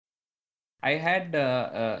I had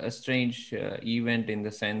a strange event in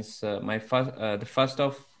the sense the first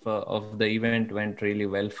of the event went really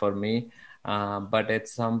well for me, but at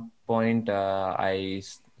some point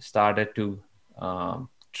started to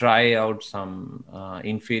try out some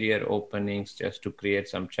inferior openings just to create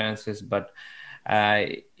some chances, but uh,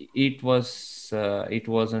 it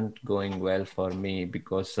wasn't going well for me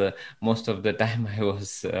because most of the time I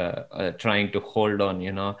was trying to hold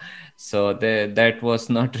on, so that was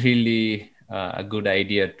not really a good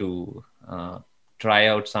idea to try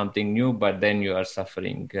out something new, but then you are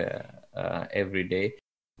suffering every day.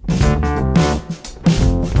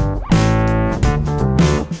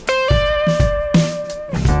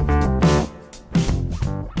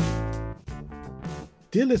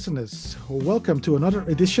 Dear listeners, welcome to another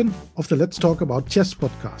edition of the Let's Talk About Chess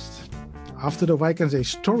podcast. After the Wijk and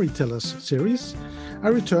Storytellers series, I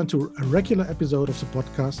return to a regular episode of the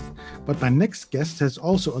podcast, but my next guest has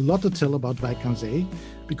also a lot to tell about Wijk and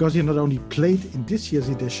because he not only played in this year's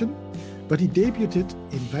edition, but he debuted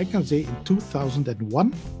in Wijk and in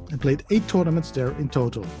 2001 and played 8 tournaments there in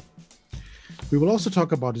total. We will also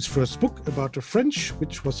talk about his first book about the French,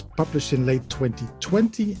 which was published in late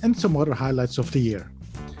 2020, and some other highlights of the year.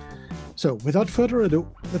 So, without further ado,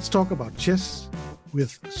 let's talk about chess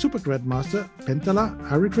with Super Grandmaster Pentala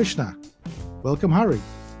Harikrishna. Welcome, Hari.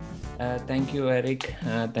 Thank you, Eric.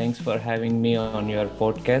 Thanks for having me on your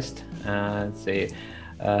podcast.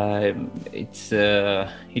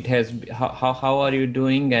 How are you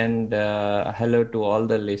doing? And hello to all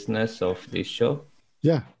the listeners of this show.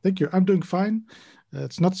 Yeah, thank you. I'm doing fine.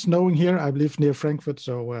 It's not snowing here. I live near Frankfurt,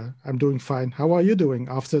 so I'm doing fine. How are you doing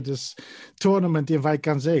after this tournament in Wijk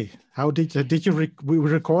and Zee? How did you? We were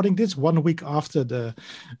recording this 1 week after the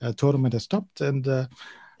tournament has stopped, and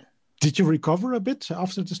did you recover a bit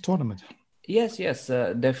after this tournament? Yes,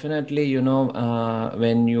 definitely.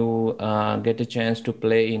 When you get a chance to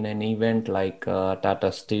play in an event like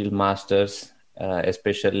Tata Steel Masters,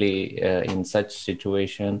 especially in such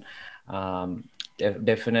situation.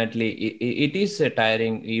 Definitely, it is a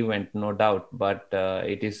tiring event, no doubt, but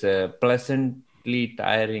it is a pleasantly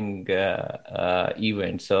tiring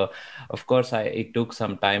event. So, of course, it took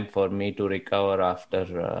some time for me to recover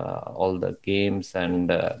after all the games and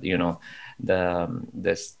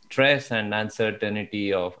the stress and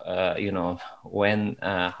uncertainty of when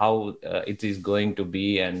how it is going to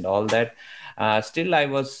be and all that. Still, I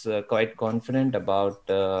was quite confident about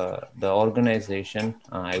the organization.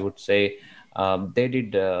 I would say. They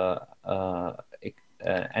did an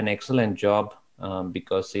excellent job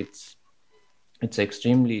because it's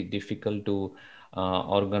extremely difficult to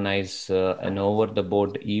organize an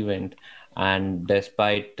over-the-board event, and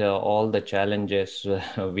despite all the challenges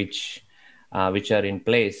which are in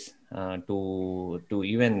place, to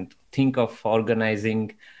even think of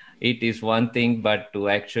organizing it is one thing, but to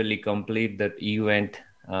actually complete that event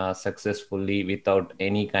successfully without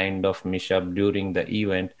any kind of mishap during the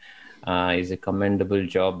event is a commendable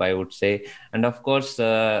job, I would say. And of course, this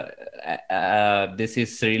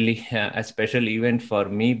is really a special event for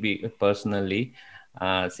me personally,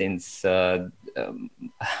 since Tata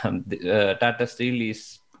Steel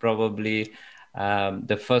is probably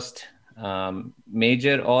the first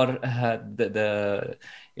major or the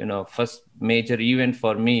first major event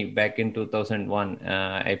for me back in 2001.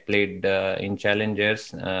 I played in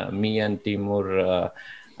Challengers. Me and Timur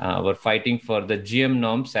were fighting for the GM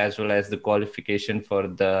norms as well as the qualification for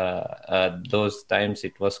the those times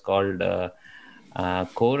it was called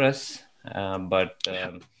chorus, but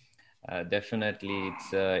definitely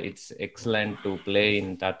it's excellent to play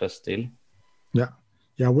in Tata Steel. Yeah,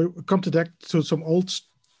 we'll come to some old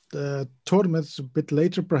tournaments a bit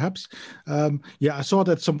later, perhaps. I saw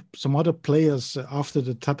that some other players after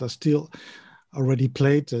the Tata Steel already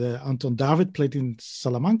played. Anton David played in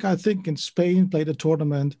Salamanca, I think, in Spain, played a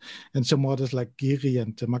tournament, and some others like Giri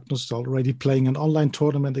and Magnus already playing an online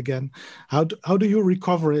tournament again. How do you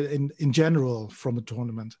recover in general from a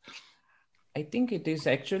tournament? I think it is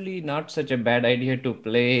actually not such a bad idea to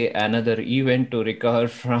play another event to recover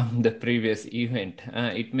from the previous event.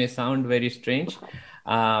 It may sound very strange,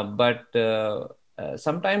 but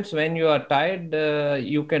sometimes when you are tired,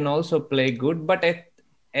 you can also play good. But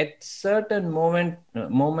at certain moment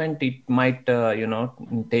it might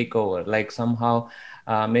take over. Like somehow,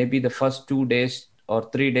 maybe the first 2 days or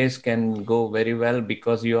 3 days can go very well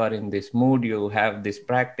because you are in this mood. You have this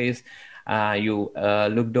practice. You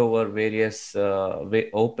looked over various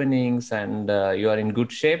openings and you are in good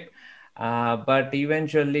shape. But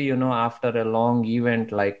eventually, after a long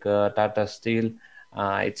event like Tata Steel,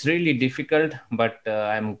 it's really difficult. But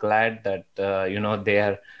I'm glad that, they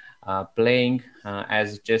are playing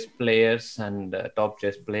as chess players and top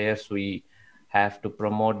chess players, we have to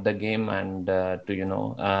promote the game and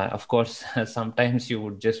of course, sometimes you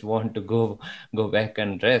would just want to go back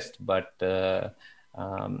and rest, but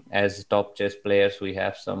as top chess players, we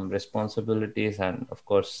have some responsibilities, and of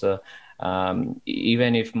course,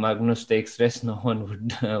 even if Magnus takes rest, no one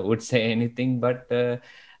would say anything, but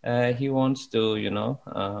he wants to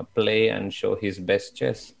play and show his best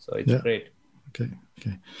chess, so it's great. Okay.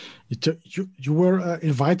 You were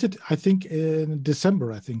invited, I think, in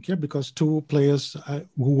December, because two players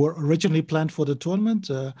who were originally planned for the tournament,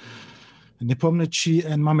 Nepomniachtchi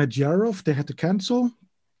and Mamedyarov, they had to cancel.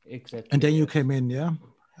 Exactly. And then you came in, yeah?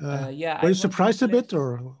 Were you surprised a bit,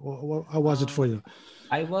 or how was it for you?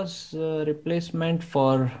 I was replacement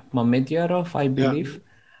for Mamedyarov, I believe.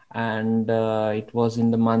 And it was in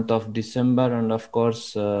the month of December, and of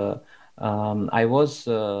course, I was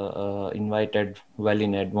invited well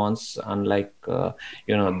in advance, unlike,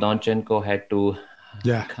 Donchenko had to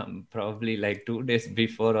come probably like 2 days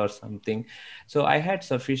before or something. So I had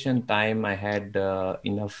sufficient time. I had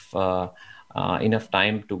enough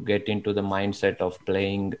time to get into the mindset of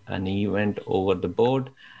playing an event over the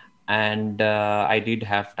board. And I did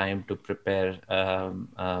have time to prepare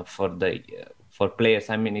for players.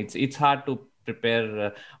 I mean, it's hard to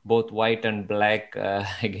prepare both white and black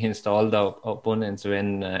against all the opponents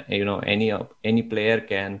when any player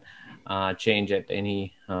can change at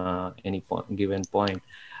any given point.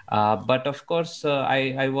 But of course,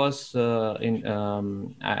 I was in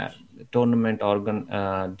tournament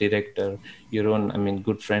director, Jeroen, I mean,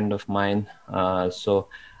 good friend of mine. So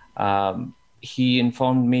he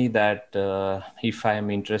informed me that if I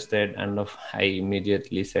am interested, and I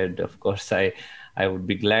immediately said, of course, I would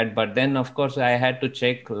be glad. But then, of course, I had to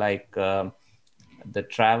check the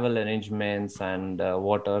travel arrangements and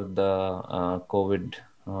what are the COVID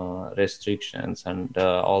restrictions and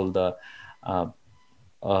all the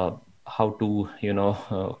how to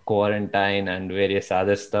quarantine and various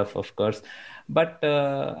other stuff, of course. But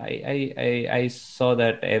I saw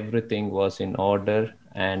that everything was in order,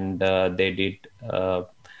 and they did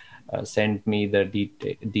send me the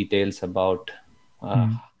details about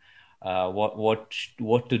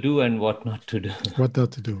what to do and what not to do. What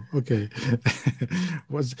not to do? Okay.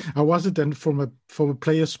 How was it then from a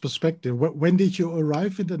player's perspective? When did you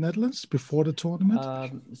arrive in the Netherlands before the tournament?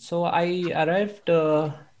 So I arrived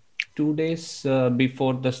 2 days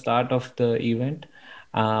before the start of the event,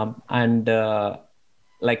 and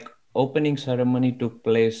opening ceremony took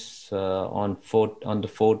place on the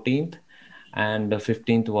 14th, and the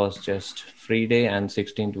 15th was just free day, and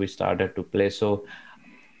 16th we started to play. So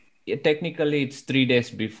technically it's 3 days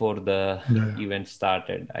before the event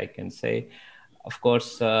started, I can say. Of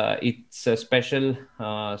course, it's a special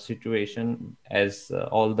situation, as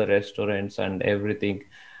all the restaurants and everything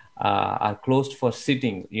are closed for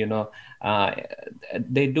sitting.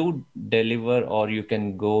 They do deliver, or you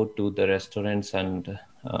can go to the restaurants and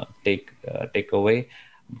take away.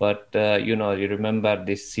 But you remember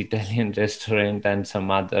this Italian restaurant and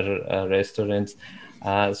some other restaurants.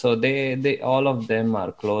 So they all of them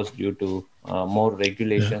are closed due to more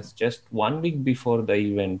regulations just 1 week before the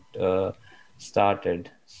event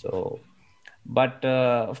started. So, but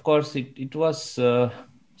of course, it was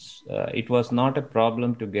not a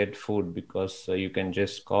problem to get food, because you can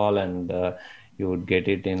just call and you would get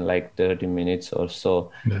it in like 30 minutes or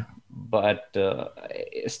so. But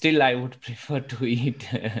still, I would prefer to eat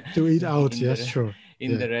out.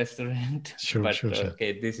 In the restaurant. Sure.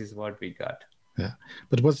 Okay, this is what we got. Yeah,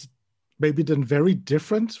 but was maybe then very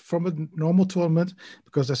different from a normal tournament,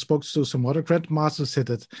 because I spoke to some other grandmasters, said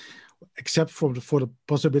that except for the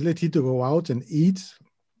possibility to go out and eat,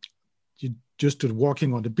 you just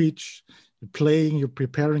walking on the beach, you're playing, you're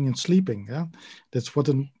preparing and sleeping. Yeah, that's what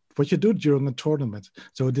you do during a tournament.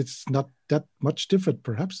 So it's not that much different,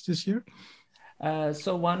 perhaps, this year.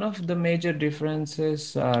 So one of the major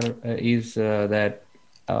differences is that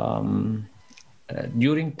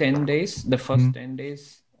during 10 days, the first 10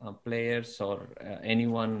 days, players or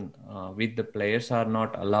anyone with the players are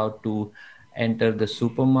not allowed to enter the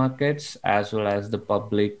supermarkets as well as the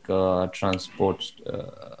public transports,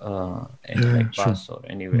 like bus or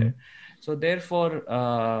anywhere. So therefore,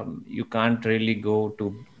 you can't really go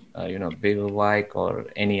to Wijk or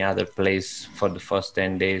any other place for the first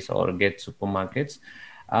 10 days or get supermarkets.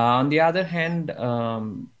 On the other hand,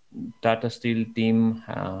 Tata Steel team,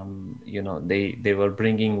 they were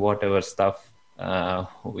bringing whatever stuff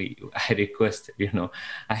I requested,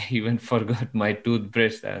 I even forgot my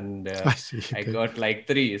toothbrush, and I see. Okay. I got like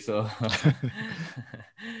 3. So,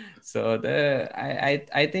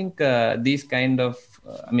 I think these kind of,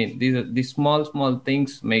 these small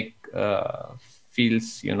things make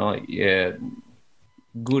feels,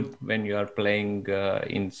 good when you are playing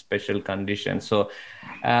in special conditions. So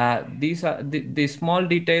these are the small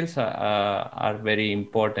details are very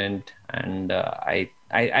important, and I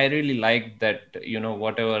really like that,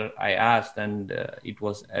 whatever I asked, and it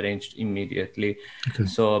was arranged immediately. Okay.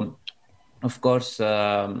 So of course,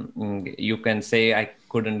 you can say I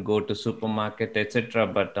couldn't go to supermarket, etc.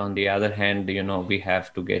 But on the other hand, we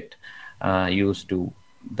have to get used to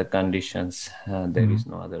the conditions. There is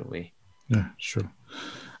no other way. Yeah, sure.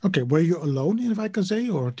 Okay, were you alone in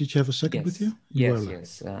Wijk, or did you have a second with you?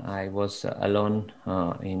 Yes. I was alone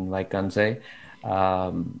in Wijk.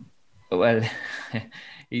 Well,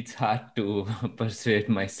 it's hard to persuade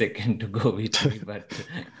my second to go with me, but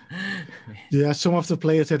yeah, some of the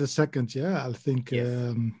players had a second. Yeah, I think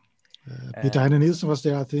yes. Peter Heine Nielsen was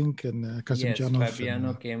there, I think, and Kasim Yes, Janov.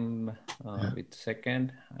 Fabiano came with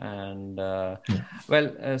second, and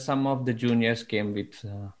some of the juniors came with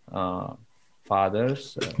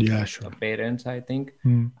fathers, parents, I think,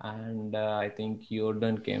 and I think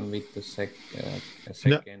Jordan came with the second,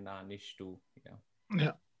 Anish too.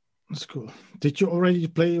 Yeah, that's cool. Did you already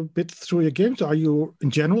play a bit through your games? Are you in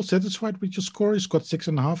general satisfied with your score? You got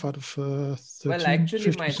 6.5 out of 13. Well, actually,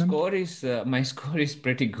 50%? my score is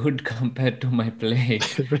pretty good compared to my play.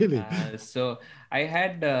 Really? So I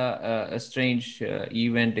had a strange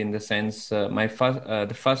event in the sense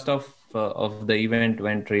the first of the event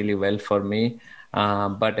went really well for me,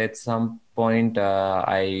 but at some point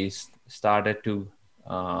I started to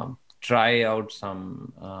try out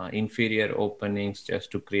some inferior openings just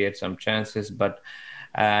to create some chances, but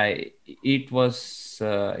it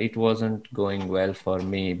wasn't going well for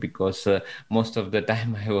me, because most of the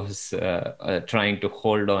time I was trying to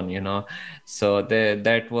hold on, so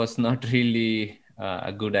that was not really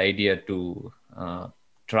a good idea to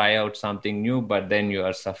try out something new, but then you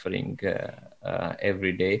are suffering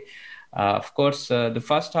every day. Of course, the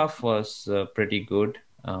first half was pretty good.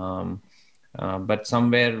 But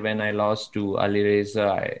somewhere when I lost to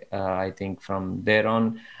Alireza, I think from there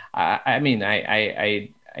on, I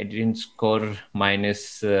didn't score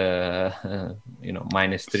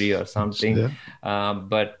 -3 or something. Yeah.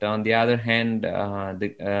 But on the other hand,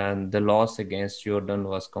 the loss against Jordan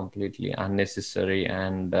was completely unnecessary,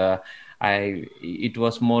 and it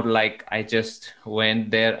was more like I just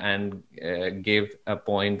went there and gave a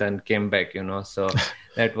point and came back, so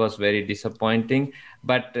that was very disappointing.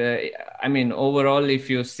 But overall, if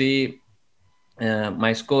you see,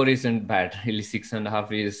 my score isn't bad. Really,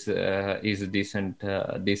 6.5 is a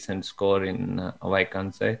decent score in Wijk,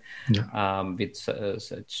 with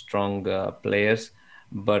such strong players.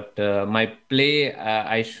 But my play,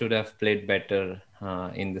 I should have played better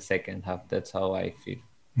in the second half. That's how I feel.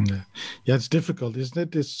 Yeah, it's difficult, isn't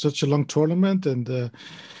it? It's such a long tournament, and you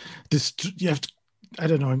have to, I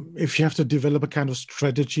don't know if you have to develop a kind of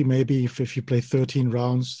strategy, maybe if you play 13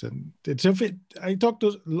 rounds. And I talked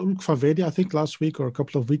to Luc van Vede, I think last week or a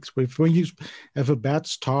couple of weeks, when you have a bad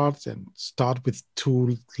start and start with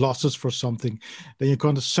 2 losses for something, then you're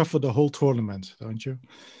going to suffer the whole tournament, don't you?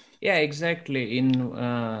 Yeah, exactly. In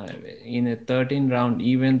a 13-round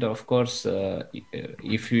event, of course,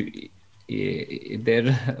 if you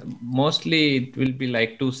mostly it will be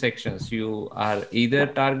like 2 sections. You are either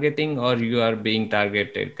targeting or you are being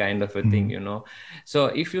targeted, kind of a thing, So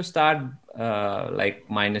if you start like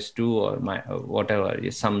 -2 or whatever,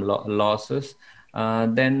 some losses,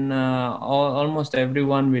 then almost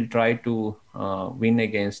everyone will try to win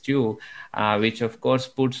against you, which of course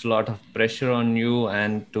puts a lot of pressure on you,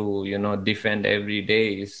 and to defend every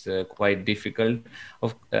day is quite difficult.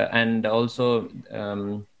 And also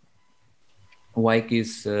Wijk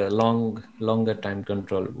is longer time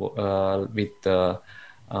control with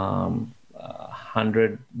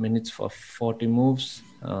 100 minutes for 40 moves,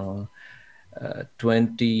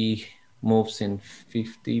 20 moves in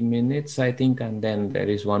 50 minutes, I think, and then there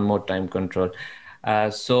is one more time control.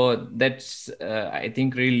 So that's I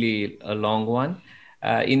think really a long one.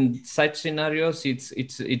 In such scenarios, it's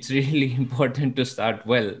really important to start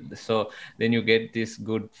well. So then you get this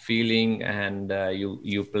good feeling, and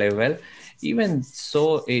you play well. Even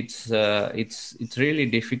so, it's really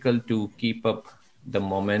difficult to keep up the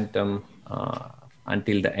momentum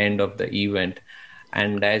until the end of the event.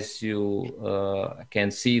 And as you can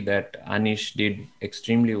see, that Anish did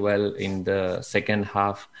extremely well in the second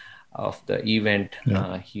half of the event.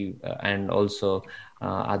 Yeah. And also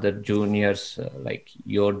other juniors like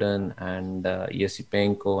Jordan and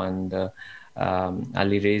Yesipenko and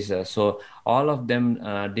Ali Reza. So all of them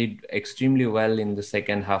did extremely well in the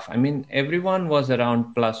second half. I mean, everyone was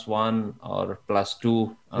around +1 or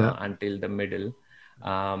 +2 until the middle.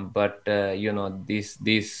 But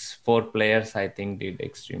these 4 players, I think, did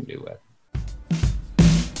extremely well.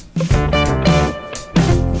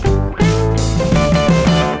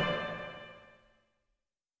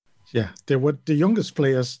 Yeah, they were the youngest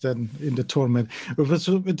players then in the tournament.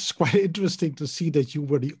 It's quite interesting to see that you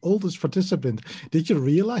were the oldest participant. Did you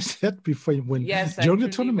realize that before you went during the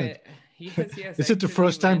tournament? Yes. Is it the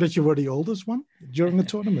first time that you were the oldest one during the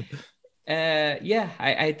tournament? Yeah,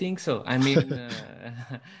 I think so. I mean,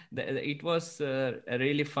 it was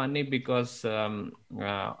really funny because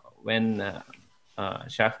when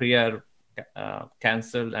Shahriar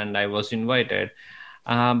cancelled and I was invited,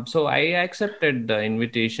 so I accepted the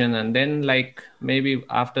invitation, and then like maybe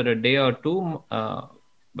after a day or two,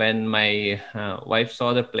 when my wife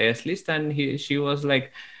saw the players list, and she was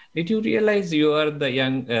like, "Did you realize you are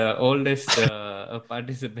the oldest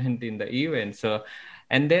participant in the event?" So,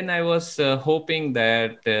 and then I was hoping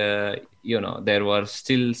that there were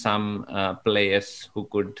still some players who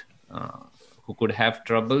could have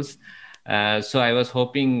troubles. So I was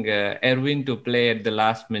hoping Erwin to play at the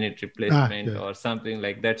last minute replacement or something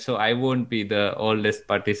like that. So I won't be the oldest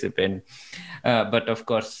participant. But of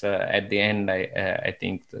course, at the end, I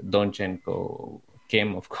think Donchenko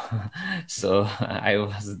came, of course. So I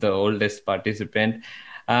was the oldest participant.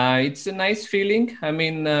 It's a nice feeling. I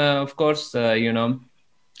mean, of course,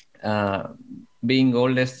 being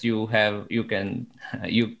oldest, you can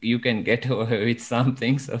get away with some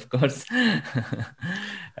things, of course.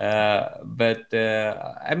 But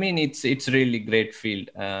I mean, it's really great field.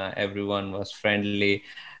 Everyone was friendly.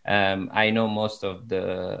 I know most of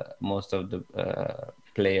the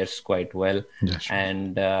players quite well. Yeah, sure.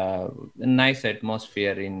 And nice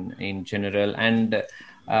atmosphere in general. And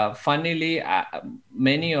funnily,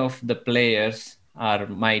 many of the players are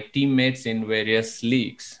my teammates in various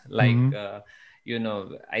leagues. Like,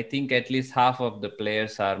 I think at least half of the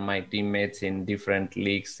players are my teammates in different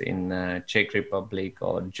leagues in Czech Republic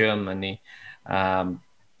or Germany,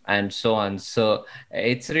 and so on. So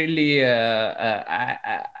it's really,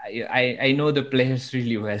 I know the players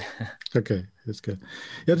really well. Okay, that's good.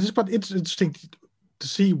 Yeah, but it's interesting to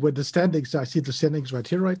see where the standings. I see the standings right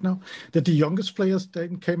here, right now. That the youngest players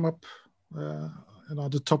then came up.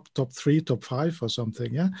 The top 3, top 5 or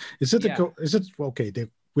something. Yeah, is it okay? They're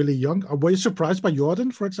really young. Were you surprised by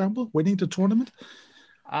Jordan, for example, winning the tournament?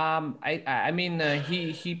 I mean,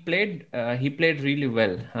 he played really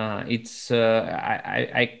well.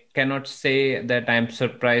 I cannot say that I'm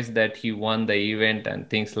surprised that he won the event and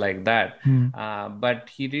things like that. But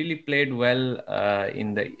he really played well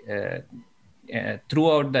in the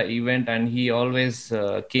throughout the event, and he always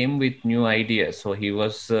came with new ideas. So he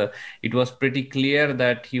was it was pretty clear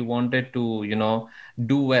that he wanted to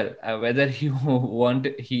do well. Whether he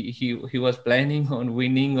he was planning on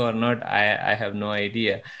winning or not, I have no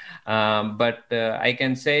idea. But I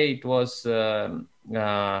can say it was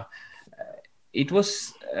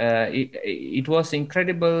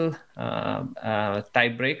incredible tie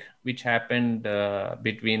break which happened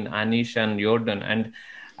between Anish and Jordan. And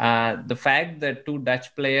the fact that 2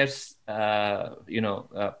 Dutch players, are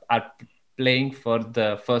playing for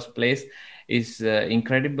the first place is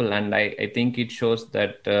incredible, and I think it shows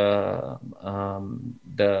that the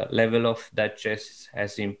level of Dutch chess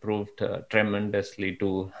has improved tremendously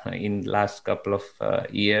in last couple of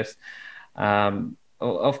years.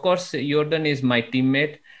 Of course, Jordan is my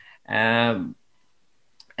teammate.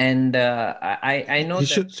 And I know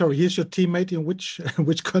he's your teammate in which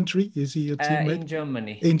country is he? Your teammate in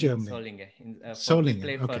Germany. In Germany, Solingen. He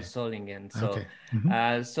played for Solingen.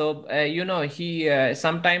 So he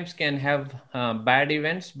sometimes can have bad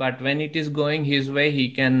events, but when it is going his way, he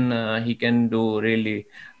can do really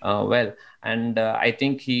well. And I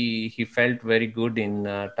think he felt very good in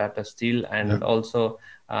Tata Steel, and also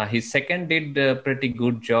his second did a pretty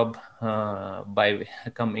good job by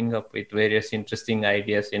coming up with various interesting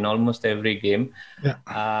ideas in almost every game.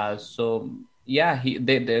 So yeah,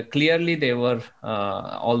 clearly they were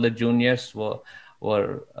all the juniors were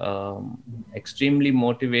extremely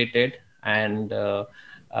motivated, and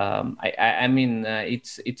I mean I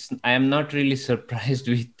am not really surprised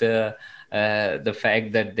with the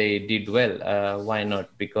fact that they did well. Why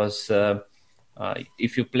not? Because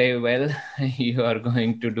if you play well, you are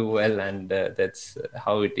going to do well, and that's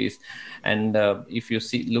how it is. And if you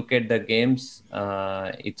look at the games,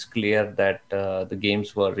 it's clear that the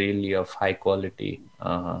games were really of high quality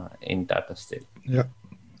in Tata Steel. Yeah,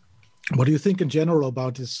 What do you think in general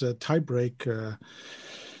about this tie-break,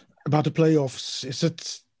 about the playoffs?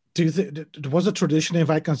 Do you think it was a tradition, if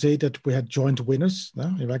I can say, that we had joint winners?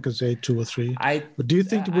 No? If I can say 2 or 3. But do you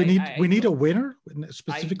think we need a winner, a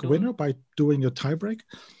specific winner, by doing a tie-break?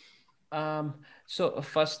 So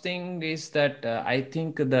first thing is that I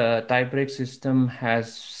think the tie-break system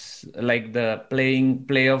has, like, the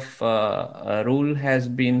playoff rule has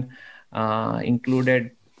been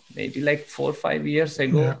included maybe like 4 or 5 years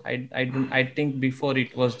ago. Yeah. I think before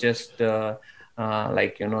it was just 3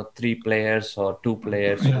 players or 2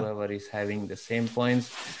 players, yeah, whoever is having the same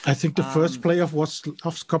points. I think the first playoff was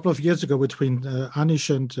a couple of years ago between Anish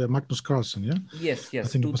and Magnus Carlsen. Yeah. Yes. I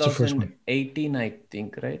think 2018, I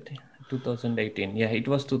think, right? 2018. Yeah, it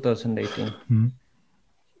was 2018. Mm-hmm.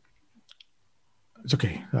 It's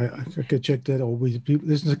okay. I can check that, or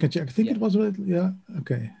listeners can check. I think it was. Yeah.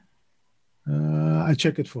 Okay. I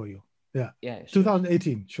check it for you. Yeah. Yeah. Sure.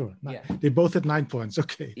 2018. Sure. Yeah. They both had 9 points.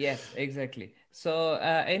 Okay. Yes, exactly. So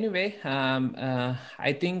anyway,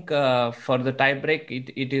 I think for the tiebreak,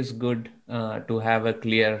 it is good to have a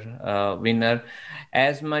clear winner,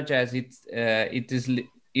 as much as it is.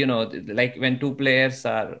 Like when 2 players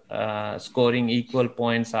are scoring equal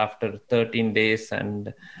points after 13 days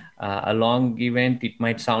and a long event, it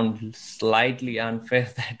might sound slightly unfair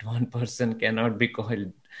that one person cannot be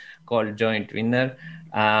called joint winner.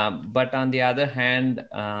 But on the other hand,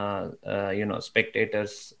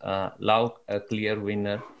 spectators love a clear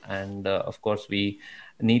winner. And of course, we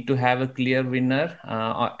need to have a clear winner.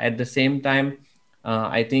 At the same time,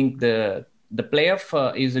 I think the playoff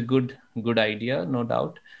is a good idea, no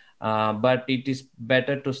doubt. But it is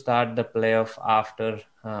better to start the playoff after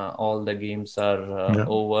all the games are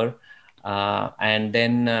over. And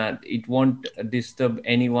then it won't disturb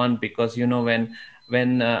anyone, because,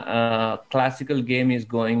 when a classical game is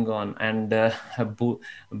going on and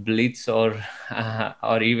Blitz or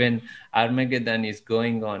even Armageddon is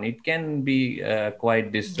going on, it can be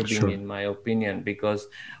quite disturbing, in my opinion, because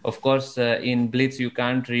of course in Blitz you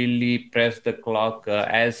can't really press the clock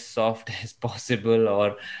as soft as possible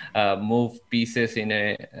or move pieces in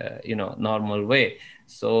a normal way.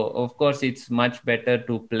 So of course it's much better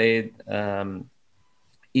to play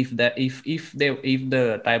if the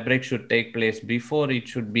tiebreak should take place before, it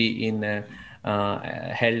should be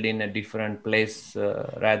held in a different place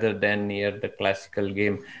rather than near the classical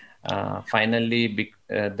game. Finally,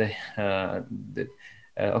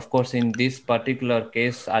 of course, in this particular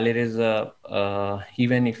case, Alireza,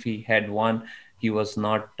 even if he had won, he was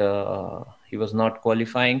not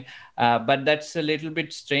qualifying. But that's a little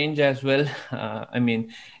bit strange as well. I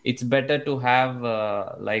mean, it's better to have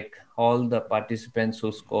all the participants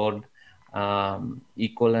who scored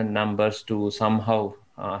equivalent numbers to somehow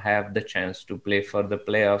have the chance to play for the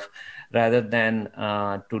playoff, rather than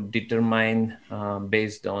to determine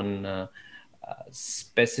based on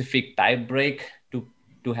specific tiebreak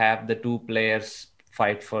to have the 2 players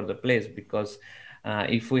fight for the place. Because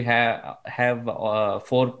if we have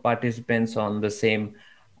 4 participants on the same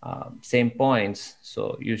points,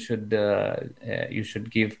 so you should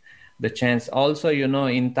give the chance. Also,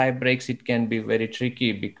 in tie breaks, it can be very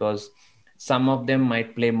tricky, because some of them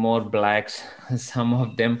might play more blacks. Some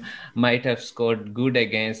of them might have scored good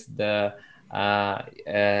against the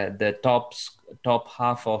top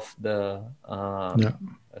half of the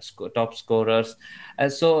top scorers.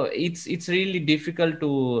 So it's really difficult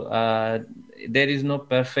to. There is no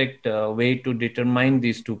perfect way to determine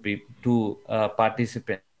these two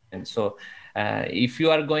participants. So if you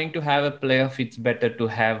are going to have a playoff, it's better to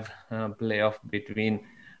have a playoff between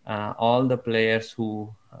all the players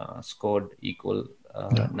who scored equal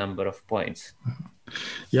number of points.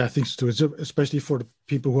 Yeah, I think so too. Especially for the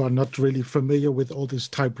people who are not really familiar with all these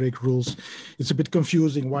tie-break rules, it's a bit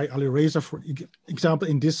confusing why Alireza, for example,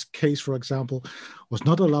 in this case, for example, was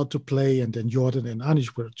not allowed to play, and then Jordan and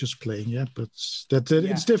Anish were just playing. Yeah, but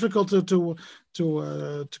it's difficult to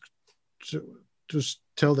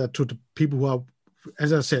tell that to the people who are,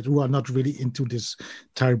 as I said, who are not really into this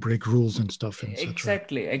tie-break rules and stuff.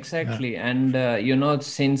 Exactly. Yeah. And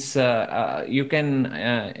since you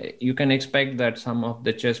can expect that some of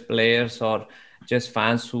the chess players or chess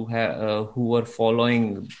fans who were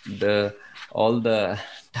following all the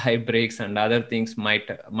tie breaks and other things might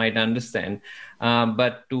understand,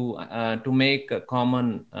 but to make a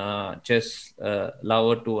common chess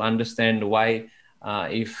lover to understand why.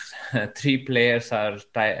 If 3 players are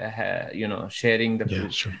sharing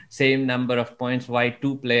the same number of points, why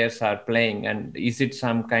 2 players are playing, and is it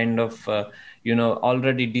some kind of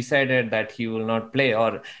already decided that he will not play,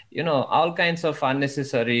 or all kinds of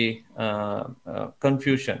unnecessary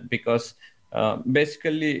confusion, because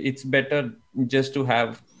basically it's better just to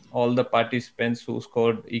have all the participants who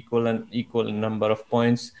scored equal number of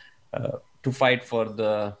points to fight for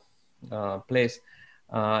the place.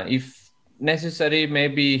 If necessary,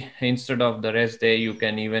 maybe instead of the rest day, you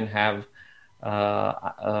can even have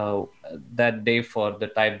that day for the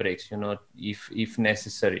tie breaks, if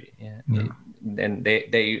necessary. Then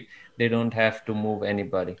they don't have to move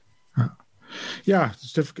anybody. Yeah,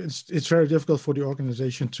 it's difficult. It's very difficult for the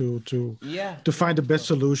organization to find the best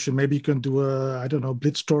solution. Maybe you can do a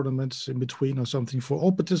blitz tournaments in between or something for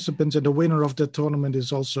all participants, and the winner of that tournament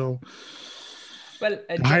is also the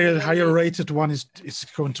higher rated one is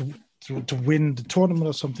going to win the tournament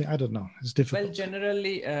or something. I don't know. It's difficult. Well,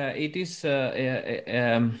 generally, it is.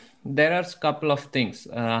 There are a couple of things.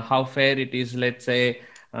 How fair it is. Let's say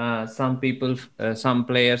some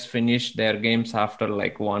players finish their games after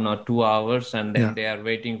like 1 or 2 hours, and then they are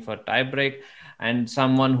waiting for tie break. And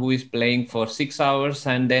someone who is playing for 6 hours,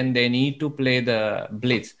 and then they need to play the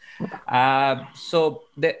blitz. So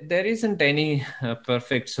there isn't any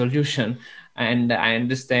perfect solution. And I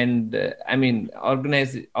understand.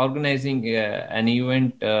 Organizing an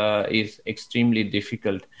event is extremely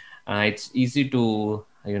difficult. It's easy to,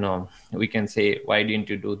 we can say, why didn't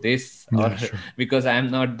you do this? Because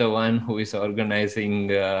I'm not the one who is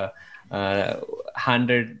organizing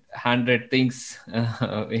 100 things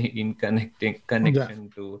in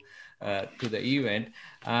connection to the event.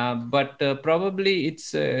 But probably it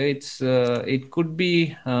could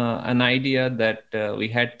be an idea that we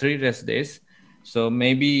had 3 rest days. So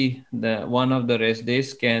maybe one of the rest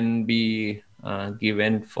days can be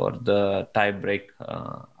given for the tie break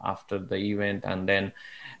after the event, and then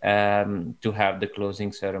to have the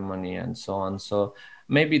closing ceremony and so on. So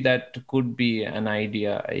maybe that could be an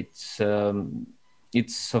idea. It's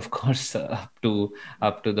of course up to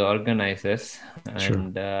the organizers,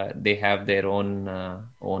 and they have their own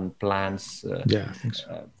plans. I think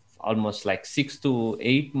so. Almost like 6 to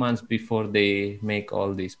 8 months before they make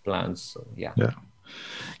all these plans. So yeah,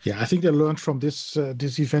 I think they learned from this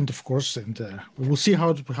event, of course, and we will see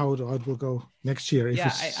how it will go next year.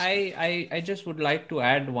 I just would like to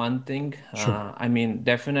add one thing. Sure.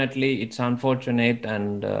 Definitely it's unfortunate,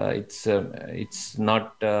 and it's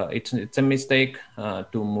not it's a mistake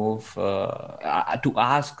to move to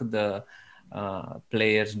ask the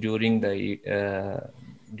players during the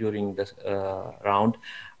round,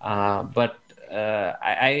 but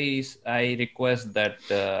I request that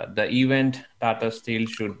the event Tata Steel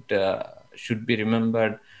should be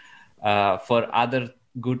remembered for other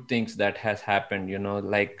good things that has happened.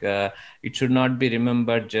 It should not be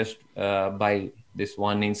remembered just by this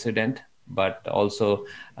one incident, but also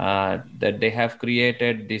that they have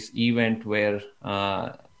created this event where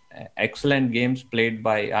excellent games played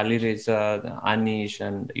by Alireza, Anish,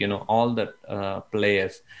 and all the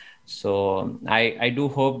players. So I do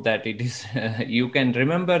hope that it is you can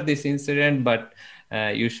remember this incident, but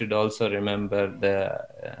you should also remember the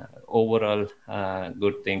overall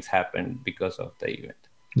good things happened because of the event.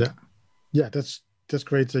 Yeah, that's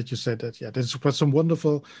great that you said that. Yeah, this was some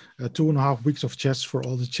wonderful 2.5 weeks of chess for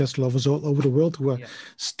all the chess lovers all over the world who had to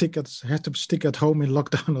stick at home in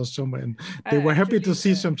lockdown or somewhere, and they were happy to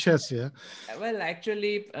see some chess. Yeah. Well,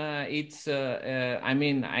 actually, it's.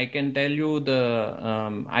 I can tell you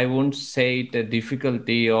I won't say it a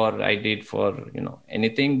difficulty or I did for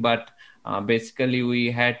anything, but basically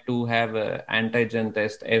we had to have an antigen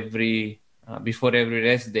test before every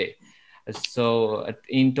rest day. So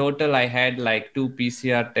in total, I had like 2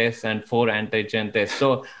 PCR tests and 4 antigen tests.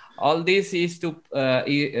 So all this is to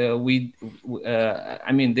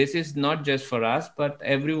this is not just for us, but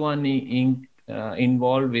everyone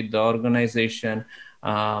involved with the organization,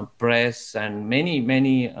 press, and many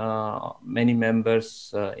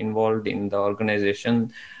members involved in the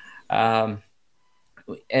organization.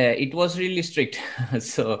 It was really strict.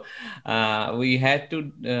 So we had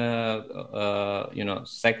to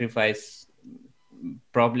sacrifice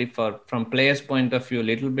probably from players' point of view a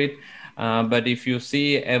little bit, but if you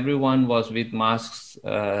see, everyone was with masks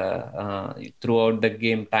throughout the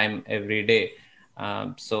game time every day.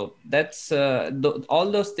 So that's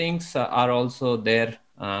all those things are also there,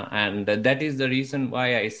 and that is the reason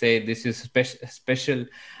why I say this is a special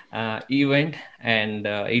event, and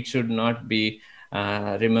it should not be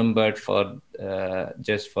remembered for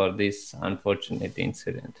just for this unfortunate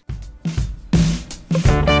incident.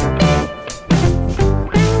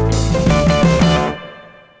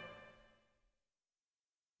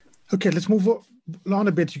 Okay, let's move on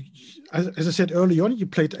a bit. As I said early on, you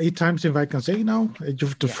played 8 times in Wijk aan Zee now.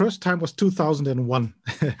 The first time was 2001.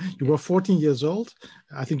 You were 14 years old.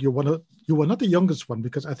 I think you were not the youngest one,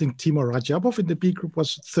 because I think Timur Rajabov in the B group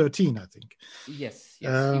was 13, I think. Yes. He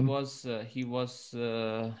was 9 months.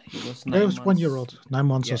 1 year old, 9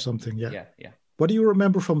 months or something. Yeah. What do you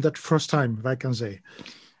remember from that first time, Wijk aan Zee?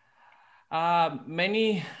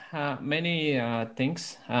 Many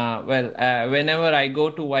things. Whenever I go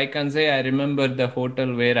to Wijk aan Zee, I remember the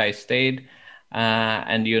hotel where I stayed,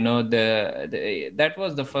 and that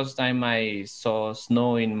was the first time I saw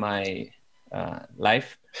snow in my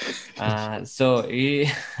life. I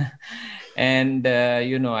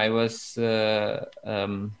was.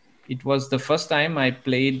 It was the first time I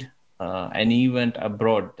played an event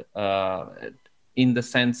abroad, in the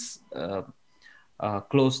sense.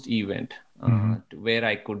 Closed event, where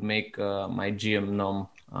I could make my GM nom,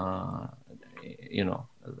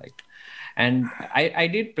 and I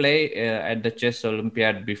did play at the Chess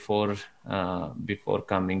Olympiad before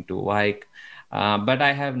coming to Wijk, but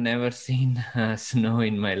I have never seen snow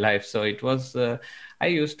in my life. So it was, I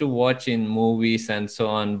used to watch in movies and so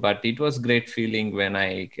on, but it was great feeling when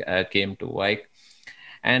I came to Wijk.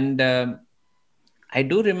 And I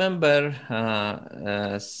do remember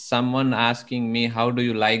someone asking me, "How do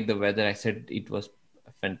you like the weather?" I said it was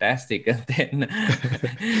fantastic, and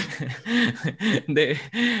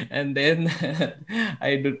then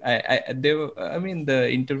the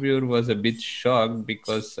interviewer was a bit shocked,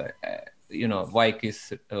 because Wijk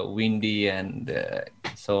is windy and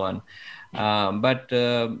so on. But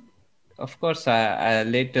of course,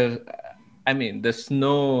 later. I mean, the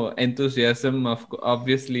snow enthusiasm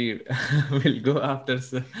obviously will go after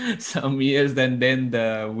some years, and then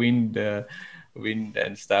the wind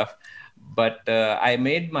and stuff. But I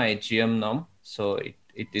made my GM nom, so it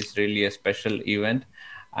is really a special event.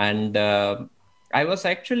 And I was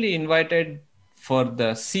actually invited for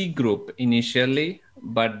the C group initially,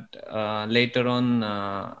 but later on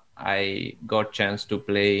I got chance to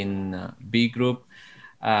play in B group,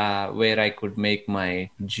 where I could make my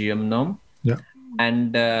GM nom. Yeah.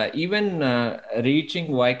 And even reaching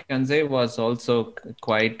Wijk aan Zee was also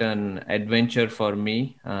quite an adventure for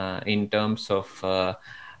me, in terms of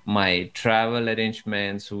my travel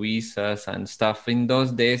arrangements, visas and stuff. In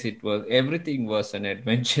those days, everything was an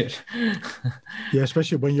adventure. Yeah,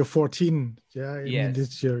 especially when you're 14. Yeah, I mean,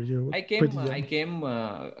 this year I came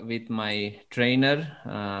with my trainer,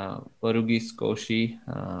 Porugis Koshi,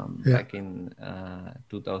 back in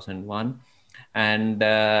 2001. And it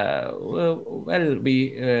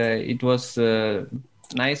was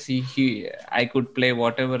nice. I could play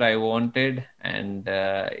whatever I wanted, and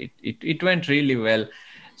it went really well.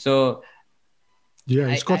 So yeah,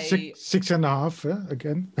 he scored 6.5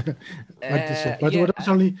 again. But it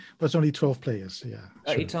was only 12 players. Yeah,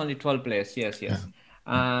 sure. It's only 12 players. Yes. Yeah.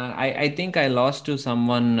 I think I lost to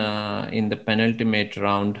someone in the penultimate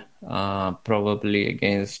round, probably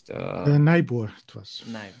against Nijboer. It was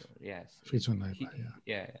Nijboer. Yes. Firouzja Nijboer.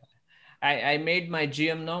 Yeah. I made my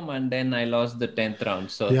GM nom, and then I lost the 10th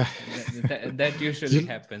round. So yeah. that usually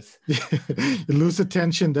happens. You lose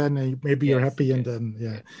attention, then maybe you're happy, and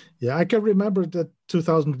then I can remember that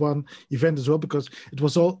 2001 event as well, because it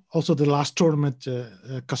was also the last tournament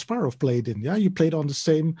Kasparov played in. Yeah, you played on the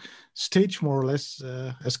same stage more or less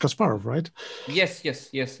as Kasparov, right? Yes,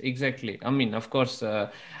 exactly. I mean, of course,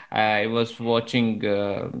 I was watching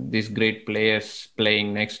these great players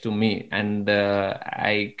playing next to me, and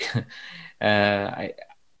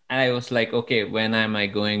I was like, okay, when am I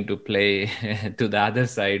going to play to the other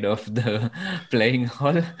side of the playing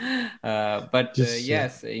hall? But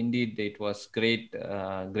yes, indeed, it was great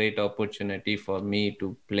opportunity for me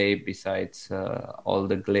to play besides all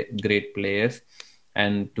the great players,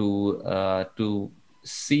 and to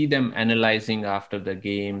see them analyzing after the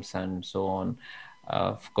games and so on.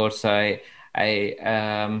 Of course, I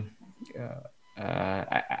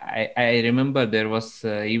remember there was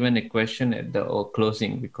even a question at the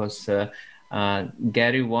closing, because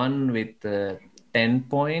Gary won with 10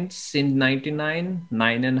 points in 99,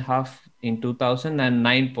 9.5 in 2000, and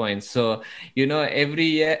 9 points. So, every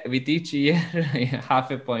year, with each year,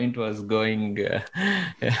 half a point was going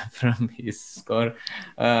from his score.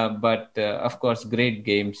 But of course, great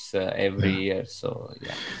games every year. So,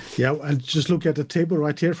 yeah, and just look at the table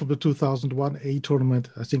right here from the 2001 A tournament.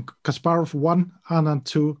 I think Kasparov 1, Anand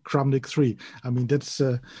 2, Kramnik 3. I mean, that's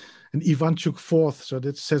an Ivanchuk 4th, so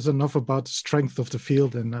that says enough about the strength of the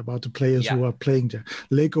field and about the players who are playing there.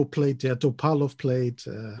 Lego played there, Topalov played.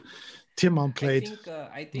 Timon played.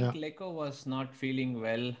 I think Leko was not feeling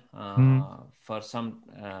well for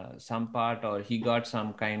some part, or he got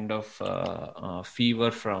some kind of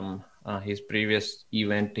fever from his previous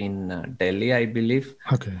event in Delhi, I believe.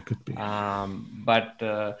 Okay, could be. But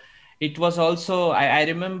it was also, I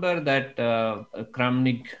remember that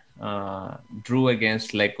Kramnik drew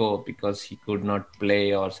against Leko because he could not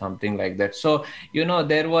play or something like that. So,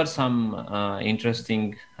 there were some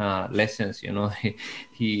interesting lessons.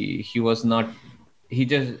 He was not,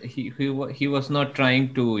 he was not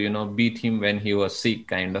trying to beat him when he was sick,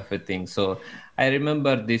 kind of a thing. So I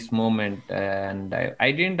remember this moment, and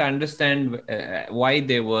I didn't understand why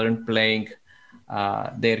they weren't playing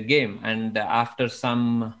their game. And after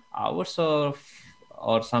some hours or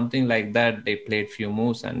something like that, they played few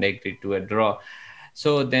moves and they agreed to a draw.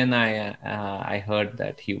 So then I heard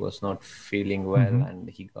that he was not feeling well, and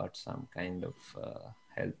he got some kind of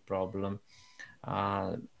health problem.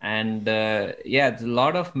 And there's a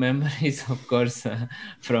lot of memories, of course,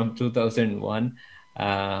 from 2001.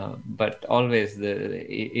 But always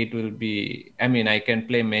it will be, I mean, I can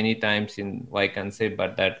play many times in Wijk,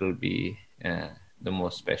 but that will be the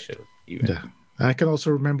most special event. Yeah. I can also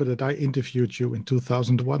remember that I interviewed you in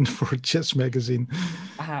 2001 for Chess Magazine.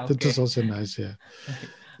 Okay. That was also nice, yeah.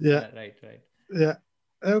 Right. Yeah.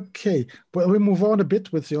 Okay, but we move on a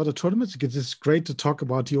bit with the other tournaments because it's great to talk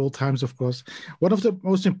about the old times, of course. One of the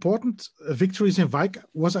most important victories in Wijk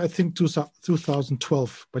was, I think,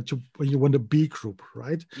 2012, but when you won the B group,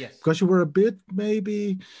 right? Yes. Because you were a bit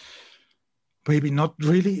maybe not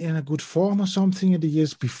really in a good form or something in the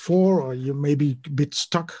years before, or you maybe a bit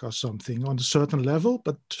stuck or something on a certain level.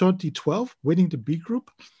 But 2012, winning the B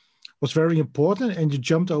group was very important, and you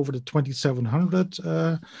jumped over the 2700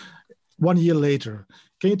 1 year later.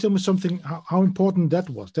 Can you tell me something, how important that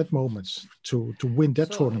was, that moment, to win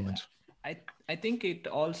that tournament? I think it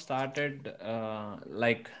all started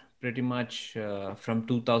like pretty much from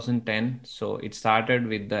 2010. So it started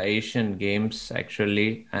with the Asian Games,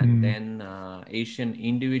 actually, and then Asian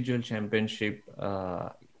Individual Championship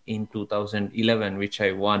in 2011, which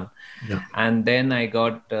I won. Yeah. And then I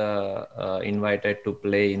got invited to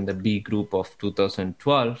play in the B group of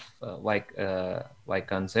 2012,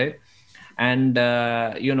 Wijk. And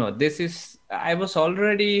I was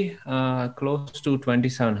already close to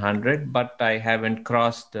 2700, but I haven't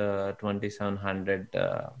crossed 2700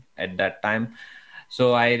 at that time.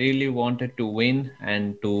 So I really wanted to win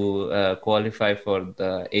and to qualify for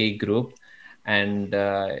the A group. And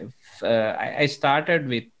I started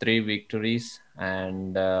with 3 victories,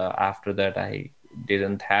 and after that I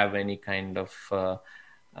didn't have any kind of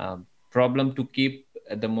problem to keep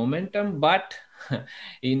the momentum. But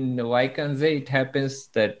in Wijk, it happens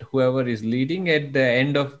that whoever is leading at the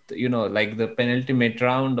end of like the penultimate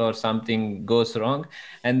round or something goes wrong,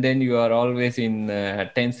 and then you are always in a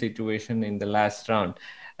tense situation in the last round.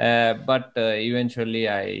 But eventually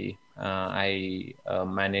I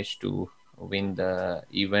managed to win the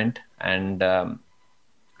event, and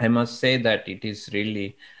I must say that it is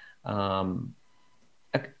really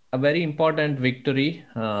a very important victory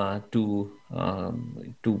to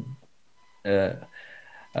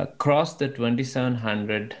cross the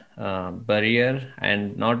 2700 barrier,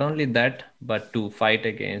 and not only that, but to fight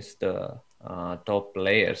against the top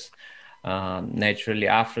players. Naturally,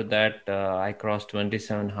 after that, I crossed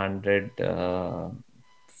 2700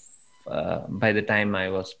 by the time I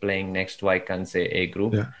was playing next Wijk A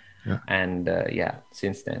group. Yeah. And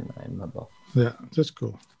since then I'm above. Yeah, that's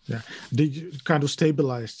cool. Yeah, did you kind of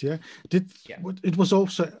stabilized? Yeah, it was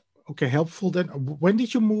also helpful then. When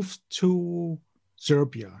did you move to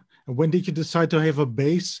Serbia, and when did you decide to have a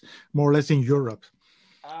base more or less in Europe?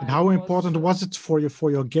 And how important was it for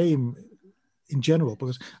your game in general?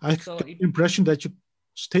 Because I get the impression that you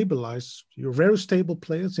stabilized. You're a very stable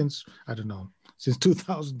player since, I don't know, since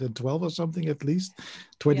 2012 or something, at least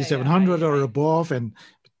 2700 or above, and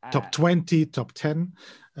top 20, top 10.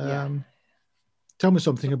 Tell me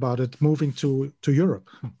something about it, moving to Europe.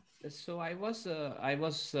 So I was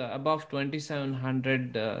above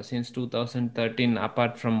 2700 since 2013.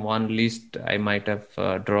 Apart from one list, I might have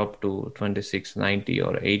dropped to 2690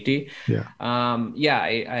 or 80.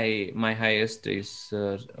 My highest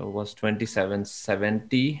was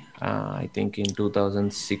 2770. I think in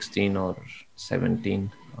 2016 or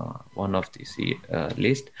 17, one of these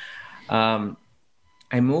list.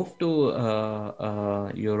 I moved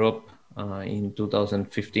to Europe in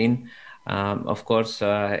 2015. Of course,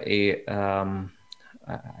 one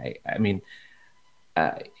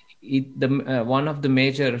of the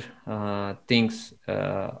major things,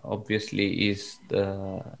 obviously, is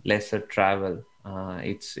the lesser travel.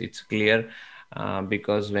 It's clear.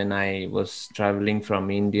 because when I was traveling from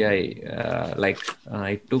India,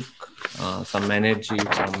 it took some energy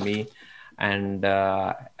from me, and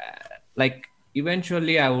like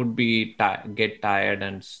eventually I would be get tired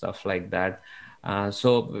and stuff like that.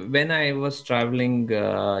 So when I was traveling,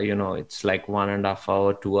 it's like 1.5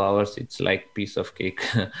 hours, 2 hours. It's like piece of cake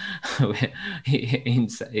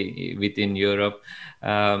within Europe.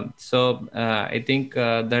 I think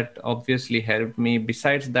that obviously helped me.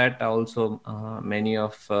 Besides that, also many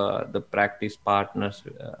of the practice partners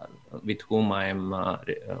with whom I am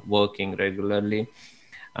working regularly,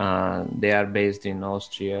 they are based in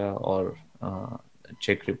Austria or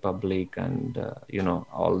Czech Republic and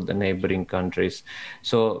all the neighboring countries.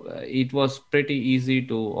 So it was pretty easy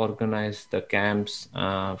to organize the camps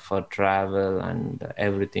for travel and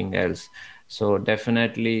everything else. So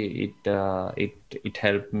definitely it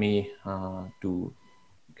helped me to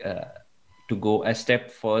go a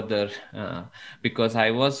step further, because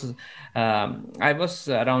I was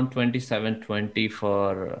around 27, 20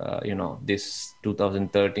 for this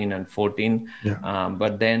 2013 and 14. Yeah.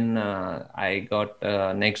 But then I got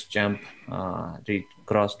next jump,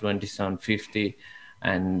 crossed 2750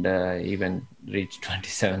 and even reached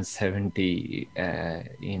 2770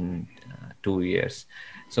 in 2 years.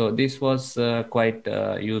 So this was quite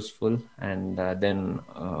useful, and then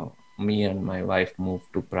me and my wife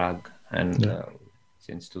moved to Prague, and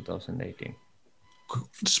since 2018.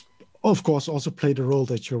 Of course, also played a role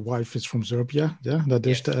that your wife is from Serbia,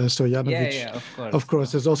 Nadezhda Stojanovic. Yeah, of course. Of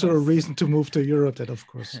course, there's also a reason to move to Europe. That, of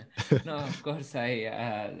course. No, of course,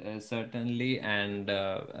 I certainly, and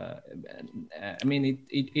I mean,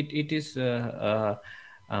 it is. I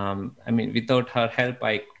mean, without her help,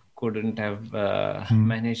 I couldn't have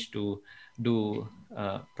managed to do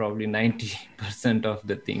probably 90% of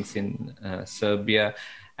the things in Serbia.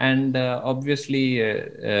 And obviously,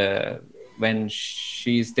 when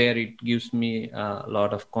she's there, it gives me a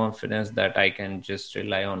lot of confidence that I can just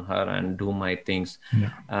rely on her and do my things.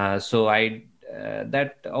 Yeah. So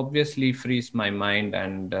that obviously frees my mind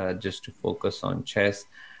and just to focus on chess.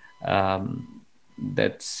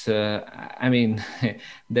 That's I mean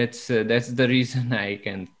that's the reason I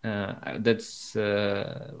can that's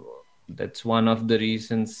one of the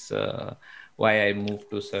reasons why I moved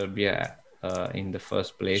to Serbia in the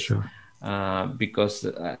first place. Sure. Because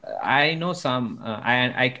I know some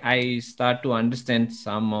I start to understand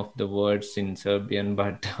some of the words in Serbian,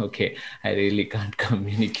 but okay, I really can't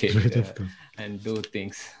communicate and do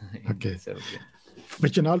things in Serbian.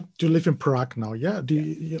 But you live in Prague now, yeah? Do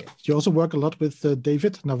you also work a lot with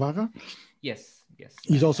David Navarra? Yes.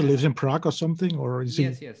 He also lives in Prague or something, or is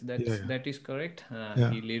yes, that is correct.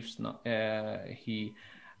 He lives now. He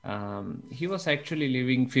was actually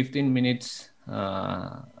living 15 minutes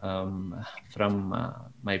from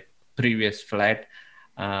my previous flat,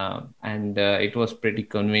 and it was pretty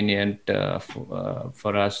convenient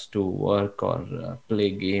for us to work or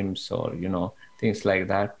play games or things like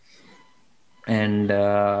that. And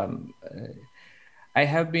I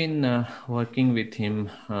have been working with him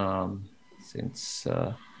since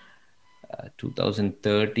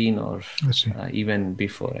 2013 or even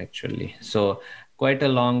before, actually. So quite a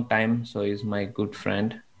long time. So he's my good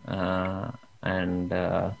friend, and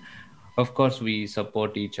of course we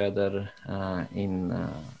support each other in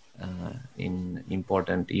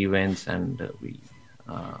important events, and we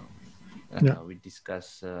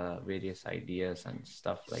discuss various ideas and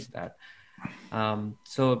stuff like that.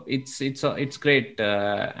 So it's great.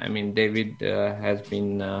 I mean, David has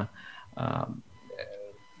been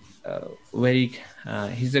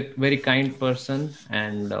he's a very kind person,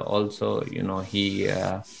 and also he's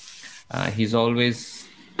always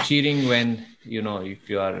cheering when if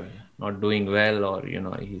you are not doing well, or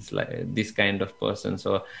he's like this kind of person.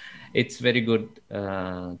 So it's very good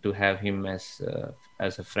to have him as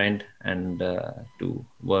a friend and to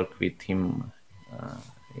work with him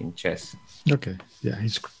in chess. Okay, yeah,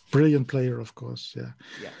 he's a brilliant player, of course. Yeah.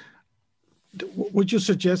 Would you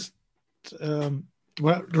suggest?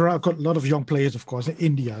 Well, there are a lot of young players, of course, in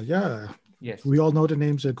India. Yeah. Yes. We all know the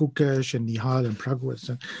names Gukesh and Nihal and Pragwitz.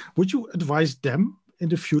 Would you advise them in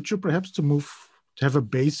the future, perhaps, to have a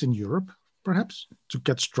base in Europe, perhaps, to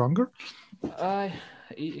get stronger?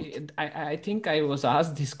 I think I was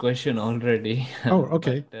asked this question already. Oh,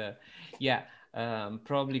 okay. But,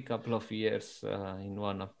 probably a couple of years in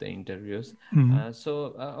one of the interviews. Mm-hmm.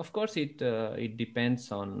 So of course it depends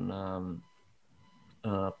on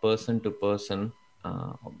person to person.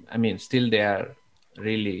 I mean, still they are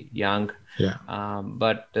really young. Yeah.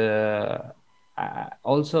 But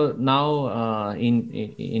also now in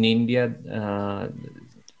India,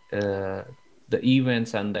 the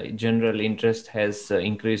events and the general interest has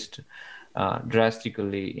increased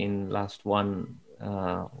drastically in last 2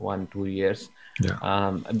 years. Yeah.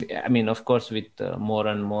 I mean, of course, with more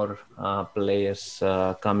and more players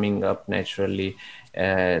coming up naturally,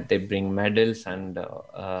 they bring medals and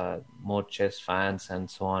more chess fans and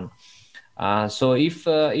so on. So if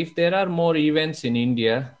there are more events in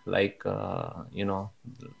India, like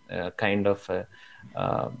kind of a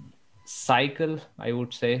cycle, I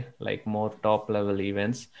would say, like more top level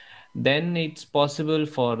events, then it's possible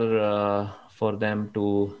for them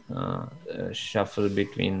to shuffle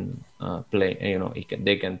between play.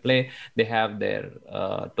 They can play. They have their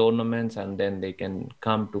tournaments, and then they can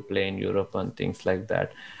come to play in Europe and things like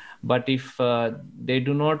that. But if they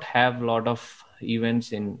do not have a lot of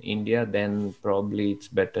events in India, then probably it's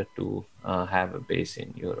better to have a base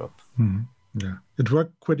in Europe. Mm-hmm. Yeah, it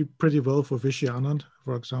worked pretty well for Vishy Anand,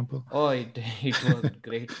 for example. Oh, it worked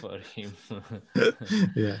great for him.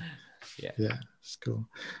 Yeah, it's cool.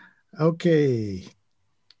 Okay,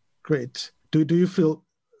 great. Do you feel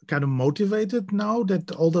kind of motivated now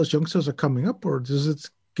that all those youngsters are coming up, or does it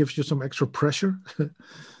give you some extra pressure?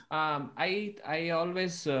 I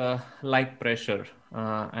always like pressure,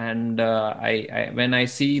 and I when I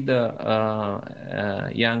see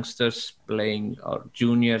the youngsters playing or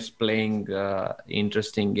juniors playing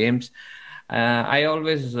interesting games, I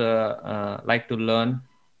always like to learn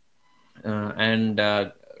and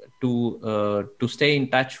to stay in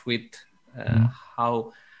touch with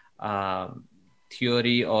how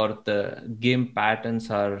theory or the game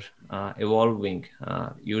patterns are evolving.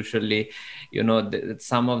 Usually,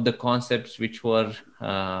 some of the concepts which were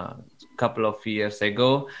a couple of years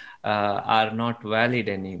ago are not valid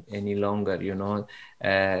any longer.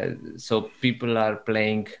 So people are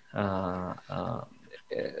playing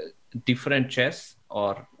different chess,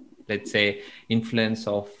 or let's say influence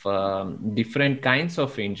of different kinds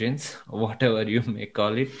of engines, whatever you may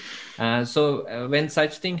call it. So when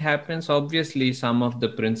such thing happens, obviously some of the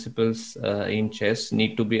principles in chess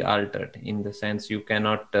need to be altered, in the sense you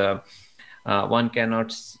cannot, one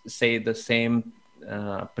cannot say the same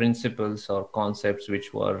principles or concepts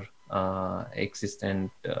which were existent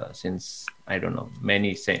since, I don't know,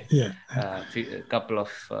 many couple of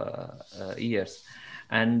years.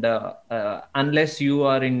 And unless you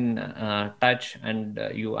are in touch and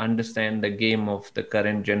you understand the game of the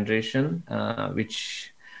current generation,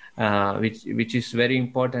 which is very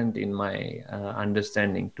important in my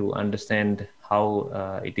understanding, to understand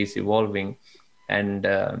how it is evolving, and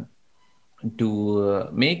to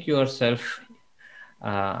make yourself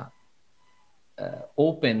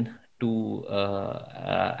open to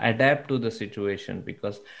adapt to the situation,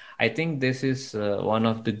 because I think this is one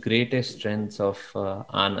of the greatest strengths of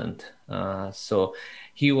Anand. So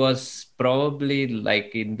he was probably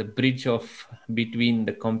like in the bridge between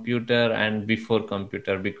the computer and before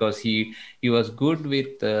computer, because he was good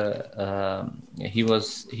with he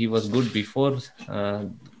was good before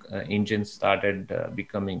engines started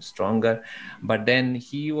becoming stronger, but then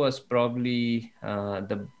he was probably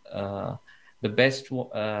the best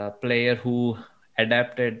player who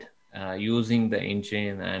adapted using the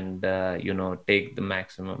engine and take the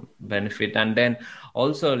maximum benefit. And then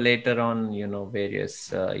also later on,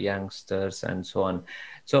 various youngsters and so on.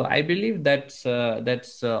 So I believe that's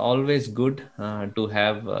always good to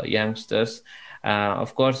have youngsters.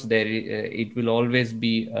 Of course, it will always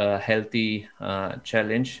be a healthy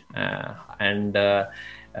challenge, and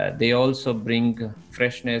they also bring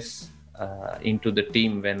freshness into the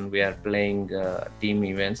team when we are playing team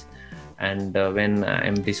events. And when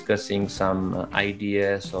I'm discussing some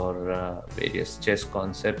ideas or various chess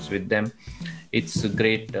concepts with them, it's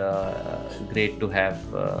great to have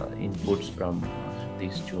inputs from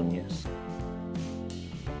these juniors.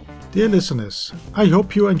 Dear listeners, I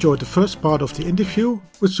hope you enjoyed the first part of the interview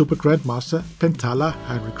with Super Grandmaster Pentala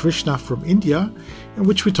Harikrishna from India, in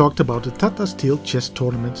which we talked about the TATA Steel Chess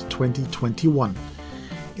Tournament 2021.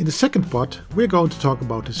 In the second part, we're going to talk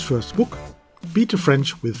about his first book, Beat the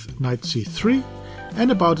French with Knight c3, and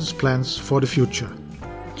about his plans for the future.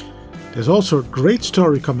 There's also a great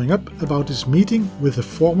story coming up about his meeting with the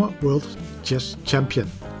former world chess champion.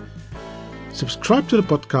 Subscribe to the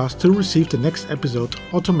podcast to receive the next episode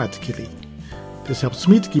automatically. This helps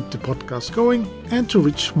me to keep the podcast going and to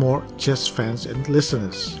reach more chess fans and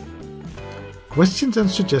listeners. Questions and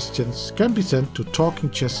suggestions can be sent to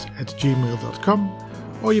talkingchess@gmail.com,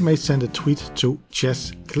 or you may send a tweet to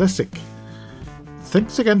Chess Classic.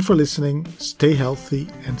 Thanks again for listening, stay healthy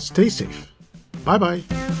and stay safe. Bye bye.